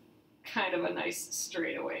it's kind of a nice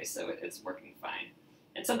straightaway, so it's working fine.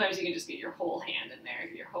 And sometimes you can just get your whole hand in there,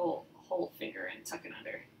 your whole finger, and tuck it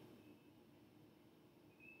under.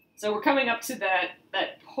 So we're coming up to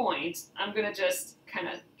that point. I'm going to just kind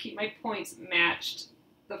of keep my points matched,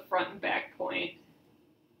 the front and back point.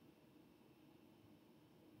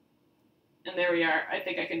 And there we are. I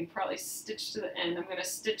think I can probably stitch to the end. I'm going to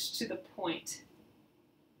stitch to the point.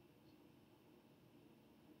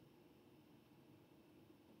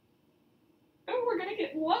 Oh, we're going to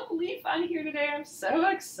get one leaf on here today. I'm so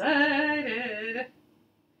excited.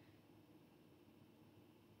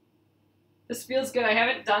 This feels good. I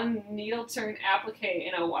haven't done needle turn applique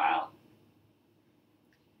in a while.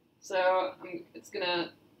 So it's going to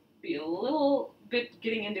be a little bit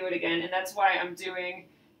getting into it again, and that's why I'm doing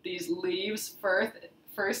these leaves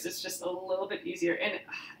first. It's just a little bit easier. And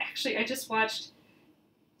actually, I just watched,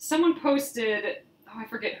 someone posted, oh, I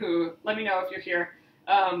forget who, let me know if you're here.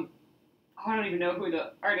 I don't even know who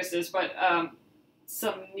the artist is, but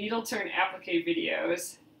some needle turn applique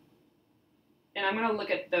videos. And I'm going to look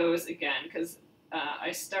at those again, because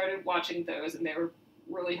I started watching those, and they were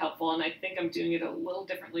really helpful, and I think I'm doing it a little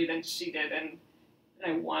differently than she did, and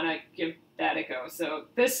I want to give that a go. So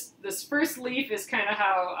this first leaf is kind of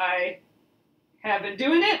how I have been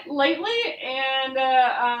doing it lately,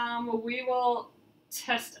 and we will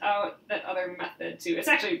test out that other method too. It's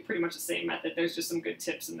actually pretty much the same method. There's just some good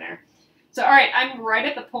tips in there. So all right, I'm right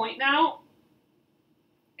at the point now,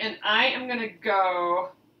 and I am going to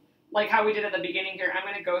go, like how we did at the beginning here, I'm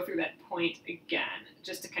going to go through that point again,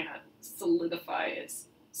 just to kind of solidify its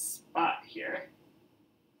spot here.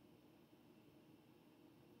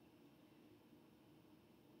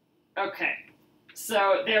 Okay,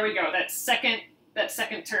 so there we go. That second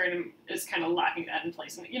turn is kind of locking that in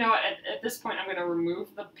place. And you know what, at this point I'm going to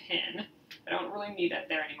remove the pin. I don't really need that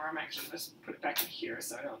there anymore. I'm actually going to just put it back in here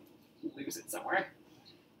so I don't lose it somewhere.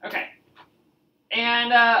 Okay. And,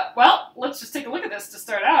 well, let's just take a look at this to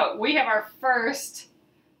start out. We have our first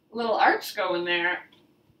little arch going there.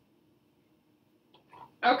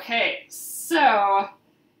 Okay, so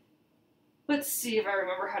let's see if I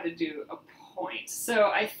remember how to do a point. So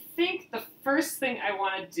I think the first thing I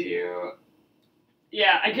want to do,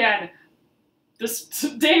 yeah, again, this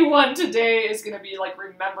day one today is going to be like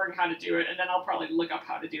remembering how to do it, and then I'll probably look up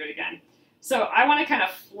how to do it again. So I want to kind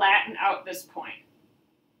of flatten out this point.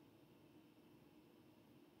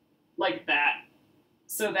 Like that,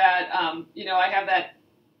 so that, you know, I have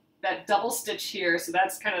that double stitch here, so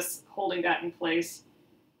that's kind of holding that in place.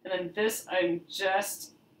 And then this I'm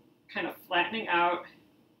just kind of flattening out.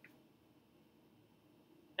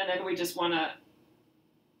 And then we just want to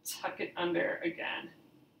tuck it under again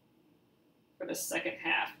for the second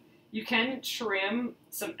half. You can trim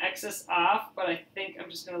some excess off, but I think I'm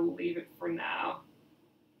just going to leave it for now.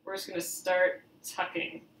 We're just going to start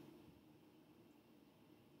tucking.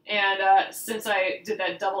 And since I did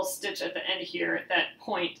that double stitch at the end here, that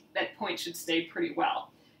point should stay pretty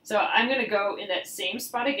well. So I'm going to go in that same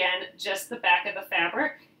spot again, just the back of the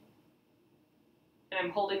fabric. And I'm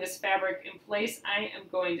holding this fabric in place. I am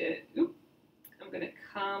going to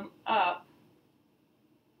come up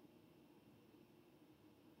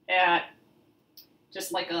at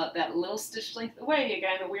just like that little stitch length away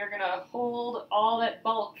again. We are going to hold all that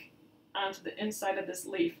bulk onto the inside of this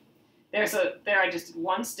leaf. There, so there I just did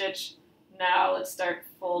one stitch. Now let's start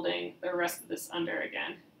folding the rest of this under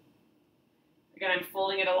again. Again, I'm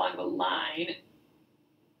folding it along the line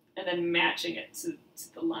and then matching it to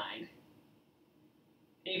the line.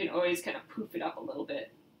 And you can always kind of poof it up a little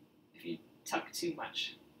bit if you tuck too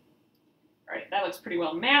much. All right, that looks pretty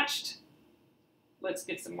well matched. Let's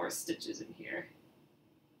get some more stitches in here.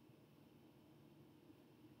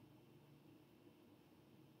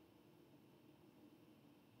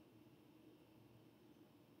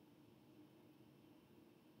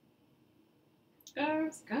 Oh,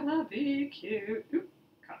 it's gonna be cute. Oop,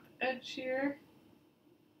 caught the edge here.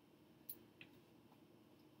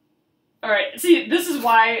 All right, see, this is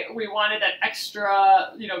why we wanted that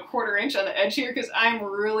extra, you know, 1/4 inch on the edge here, because I'm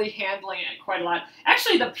really handling it quite a lot.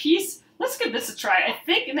 Actually, the piece, let's give this a try. I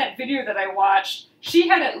think in that video that I watched, she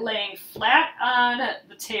had it laying flat on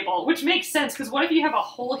the table, which makes sense, because what if you have a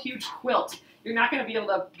whole huge quilt? You're not going to be able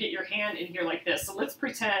to get your hand in here like this. So let's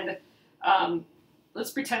pretend I'm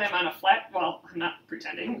on a flat, well, I'm not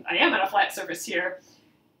pretending, I am on a flat surface here.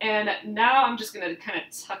 And now I'm just going to kind of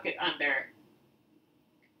tuck it under.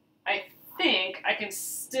 I think I can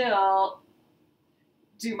still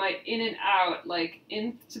do my in and out, like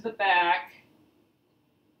into the back,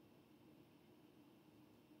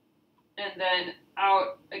 and then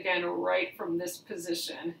out again right from this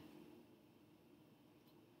position.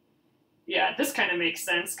 Yeah, this kind of makes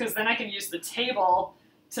sense, because then I can use the table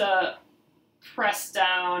to press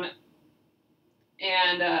down,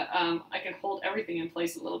 and I can hold everything in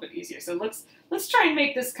place a little bit easier. So let's try and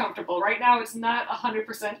make this comfortable. Right now it's not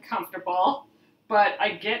 100% comfortable, but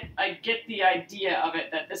I get the idea of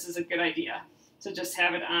it, that this is a good idea to just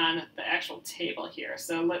have it on the actual table here.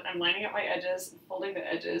 So I'm lining up my edges, folding the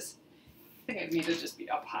edges. I think I need to just be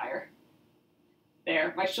up higher.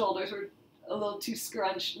 There, my shoulders were a little too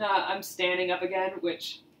scrunched. Now I'm standing up again,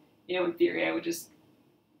 which, you know, in theory I would just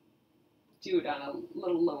do it on a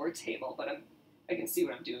little lower table, but I can see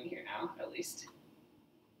what I'm doing here now, at least.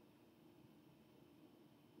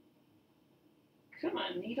 Come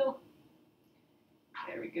on, needle.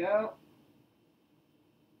 There we go.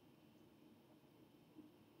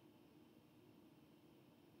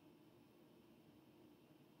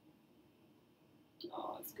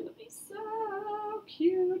 Oh, it's gonna be so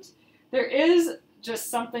cute. There is just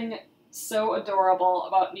something so adorable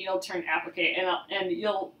about needle turn applique, and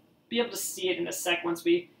you'll be able to see it in a sec once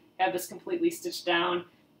we have this completely stitched down.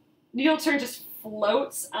 Needle turn just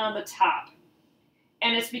floats on the top,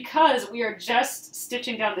 and it's because we are just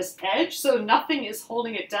stitching down this edge, so nothing is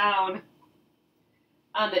holding it down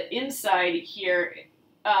on the inside here,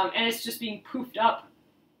 and it's just being poofed up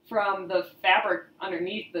from the fabric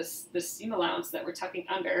underneath this seam allowance that we're tucking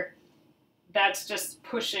under. That's just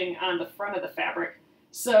pushing on the front of the fabric.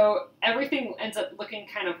 So everything ends up looking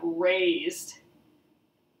kind of raised,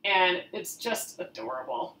 and it's just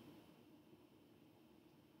adorable.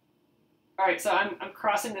 All right, so I'm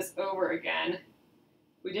crossing this over again.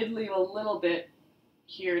 We did leave a little bit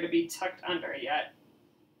here to be tucked under yet.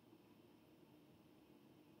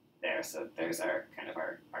 There, so there's our kind of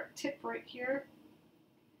our tip right here.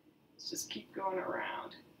 Let's just keep going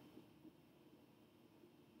around.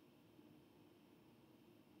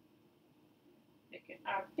 Making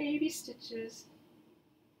our baby stitches.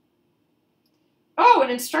 Oh, an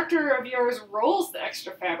instructor of yours rolls the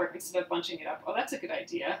extra fabric instead of bunching it up. Oh, that's a good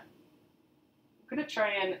idea. I'm gonna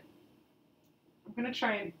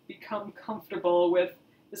try and become comfortable with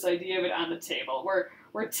this idea of it on the table.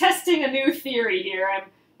 We're testing a new theory here.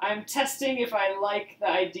 I'm testing if I like the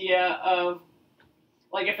idea of,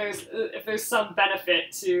 like, if there's some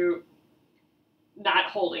benefit to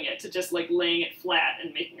not holding it, to just like laying it flat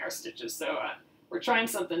and making our stitches. So we're trying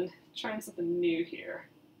something new here.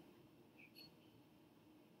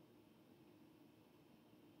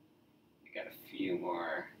 We got a few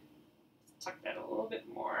more. Let's tuck that a little bit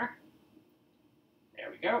more. There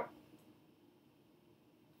we go.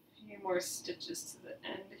 A few more stitches to the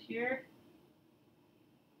end here.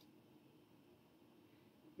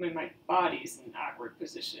 I mean, my body's in an awkward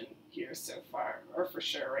position here so far, or for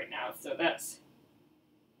sure right now, so that's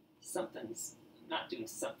something's not doing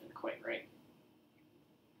something quite right.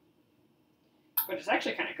 But it's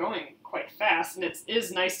actually kind of going quite fast, and it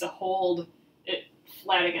is nice to hold it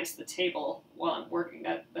flat against the table while I'm working.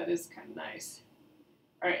 That is kind of nice.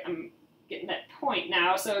 All right, I'm getting that point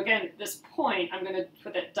now. So again, this point, I'm going to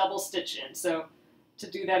put that double stitch in. So to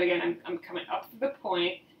do that again, I'm coming up through the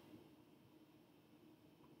point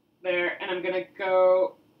there, and I'm going to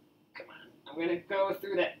go, come on, I'm going to go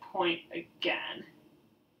through that point again,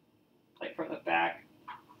 like from the back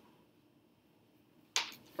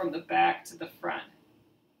to the front.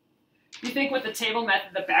 You think with the table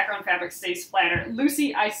method, the background fabric stays flatter.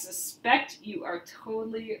 Lucy, I suspect you are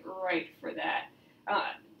totally right for that.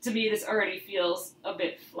 To me, this already feels a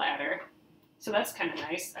bit flatter. So that's kind of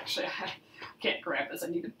nice. Actually, I can't grab this. I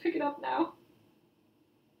need to pick it up now.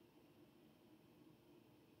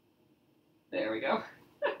 There we go.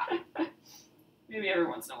 Maybe every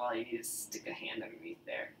once in a while you need to stick a hand underneath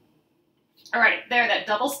there. All right, there, that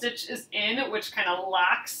double stitch is in, which kind of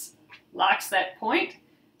locks that point.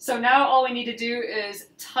 So now all we need to do is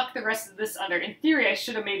tuck the rest of this under. In theory, I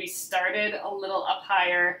should have maybe started a little up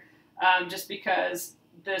higher, just because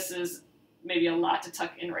this is maybe a lot to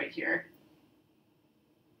tuck in right here.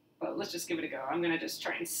 But let's just give it a go. I'm gonna just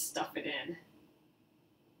try and stuff it in.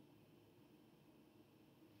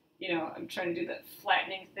 You know, I'm trying to do that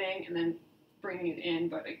flattening thing and then bringing it in,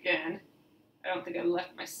 but again, I don't think I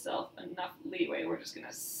left myself enough leeway. We're just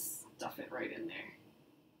gonna stuff it right in there.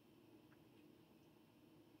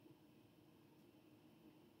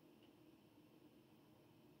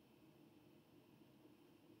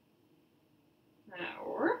 That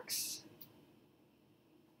works.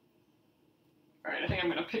 All right, I think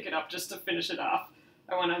I'm gonna pick it up just to finish it off.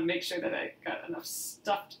 I want to make sure that I got enough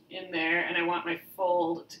stuffed in there, and I want my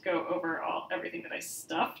fold to go over everything that I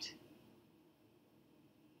stuffed.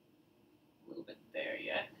 A little bit there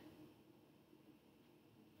yet.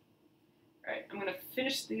 All right, I'm going to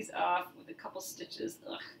finish these off with a couple stitches.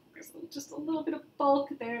 Ugh, there's just a little bit of bulk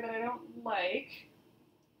there that I don't like.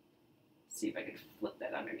 Let's see if I can flip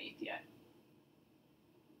that underneath yet.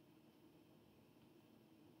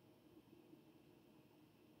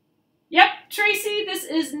 Yep, Tracy, this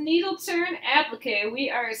is needle turn applique. We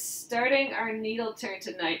are starting our needle turn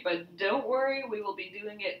tonight, but don't worry, we will be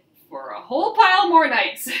doing it for a whole pile more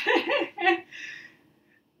nights.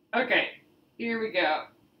 Okay, here we go.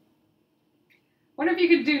 Wonder if you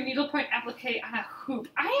could do needlepoint applique on a hoop.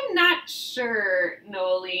 I am not sure,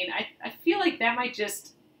 Noeline. I feel like that might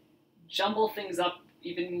just jumble things up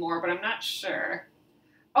even more, but I'm not sure.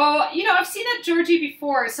 Oh, you know, I've seen that, Georgie,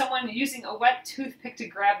 before, someone using a wet toothpick to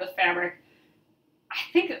grab the fabric. I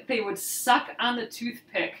think they would suck on the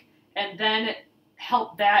toothpick and then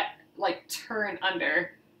help that, like, turn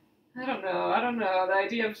under. I don't know. The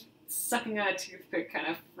idea of sucking on a toothpick kind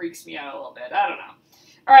of freaks me out a little bit. I don't know.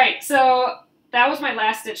 All right, so that was my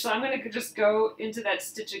last stitch, so I'm going to just go into that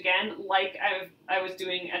stitch again like I was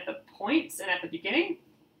doing at the points and at the beginning.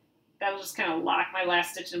 That'll just kind of lock my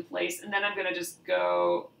last stitch in place, and then I'm going to just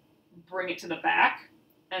go bring it to the back,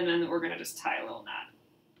 and then we're going to just tie a little knot.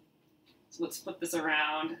 So let's flip this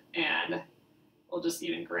around, and we'll just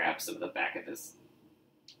even grab some of the back of this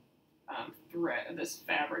thread, this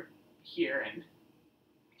fabric here, and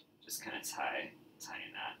just kind of tie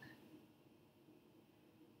a knot.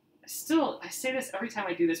 I say this every time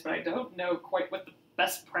I do this, but I don't know quite what the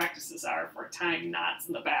best practices are for tying knots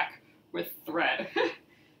in the back with thread.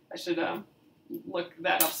 I should look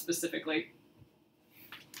that up specifically.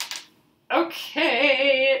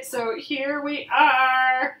 Okay, so here we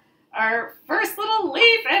are, our first little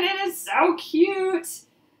leaf, and it is so cute.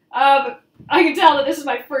 I can tell that this is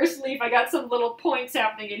my first leaf. I got some little points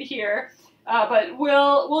happening in here, but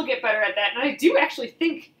we'll get better at that. And I do actually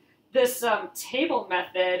think this table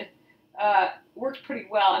method worked pretty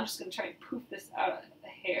well. I'm just going to try and poof this out of the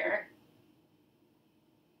hair.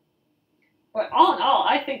 But all in all,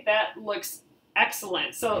 I think that looks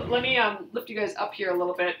excellent. So let me lift you guys up here a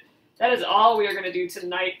little bit. That is all we are going to do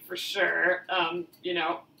tonight for sure. You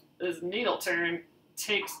know, this needle turn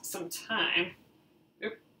takes some time.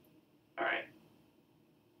 Oop. All right.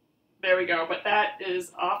 There we go. But that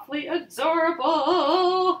is awfully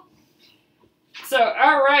adorable. So,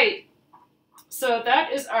 all right. So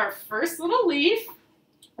that is our first little leaf.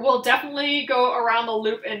 We'll definitely go around the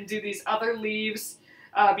loop and do these other leaves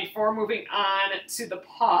before moving on to the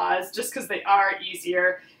paws, just because they are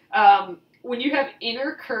easier. When you have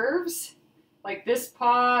inner curves, like this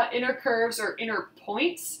paw, inner curves or inner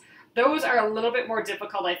points, those are a little bit more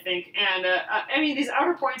difficult, I think. And I mean, these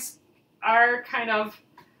outer points are kind of,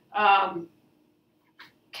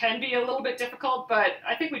 can be a little bit difficult, but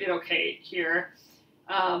I think we did okay here.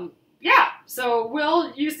 Yeah, so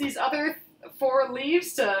we'll use these other 4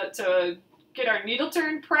 leaves to get our needle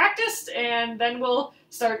turn practiced, and then we'll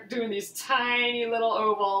start doing these tiny little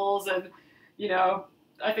ovals, and, you know,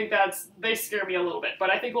 I think they scare me a little bit, but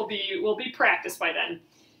I think we'll be practiced by then.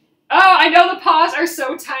 Oh, I know the paws are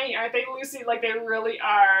so tiny, aren't they, Lucy? Like, they really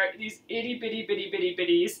are these itty bitty bitty bitty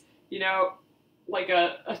bitties, you know, like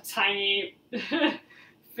a tiny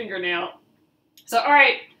fingernail. So, all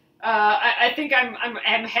right. I think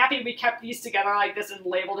I'm happy we kept these together like this and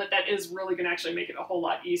labeled it. That is really going to actually make it a whole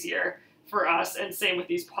lot easier for us. And same with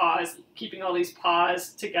these paws, keeping all these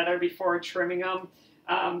paws together before trimming them.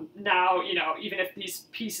 Now, you know, even if these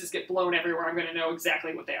pieces get blown everywhere, I'm going to know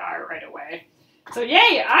exactly what they are right away. So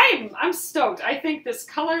yay, I'm stoked. I think this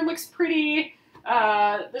color looks pretty.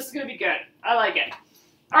 This is going to be good. I like it.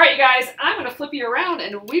 All right, you guys, I'm going to flip you around,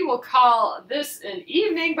 and we will call this an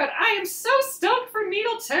evening, but I am so stoked for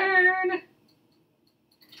needle turn.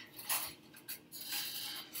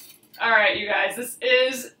 All right, you guys, this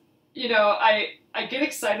is, you know, I get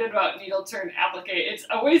excited about needle turn applique. It's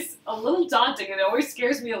always a little daunting, and it always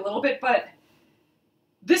scares me a little bit, but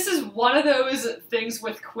this is one of those things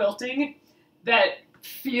with quilting that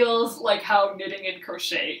feels like how knitting and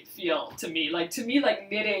crochet feel to me. Like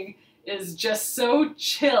knitting is just so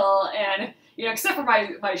chill, and you know, except for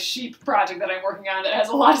my sheep project that I'm working on that has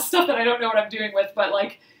a lot of stuff that I don't know what I'm doing with, but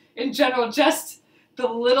like in general, just the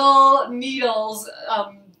little needles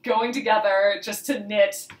going together just to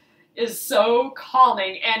knit is so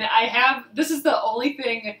calming. And this is the only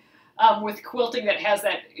thing with quilting that has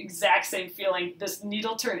that exact same feeling, this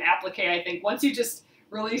needle turn applique. I think once you just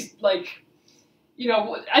really like, you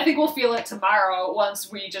know, I think we'll feel it tomorrow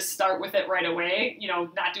once we just start with it right away, you know,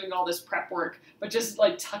 not doing all this prep work, but just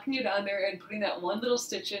like tucking it under and putting that one little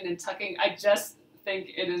stitch in and tucking. I just think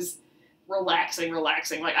it is relaxing.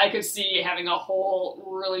 Like I could see having a whole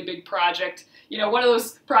really big project, you know, one of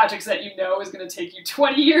those projects that you know is going to take you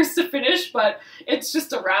 20 years to finish, but it's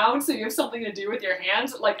just around, so you have something to do with your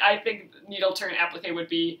hands. Like I think needle turn applique would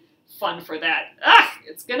be fun for that.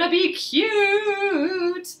 It's gonna be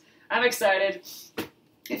cute. I'm excited,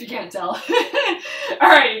 if you can't tell. All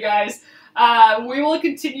right, you guys. We will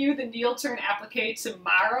continue the needle turn applique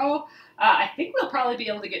tomorrow. I think we'll probably be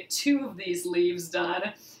able to get 2 of these leaves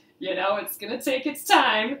done. You know, it's gonna take its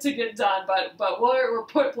time to get done, but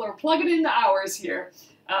we're plugging in the hours here,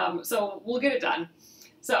 so we'll get it done.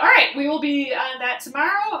 So, all right, we will be on that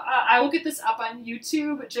tomorrow. I will get this up on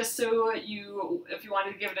YouTube just so if you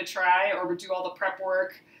wanted to give it a try or do all the prep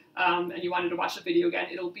work and you wanted to watch the video again,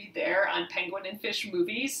 it'll be there on Penguin and Fish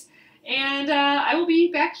Movies. And I will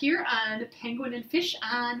be back here on Penguin and Fish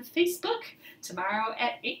on Facebook tomorrow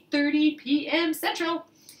at 8:30 p.m. Central.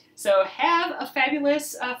 So have a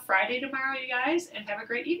fabulous Friday tomorrow, you guys, and have a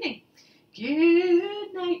great evening.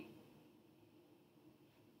 Good night.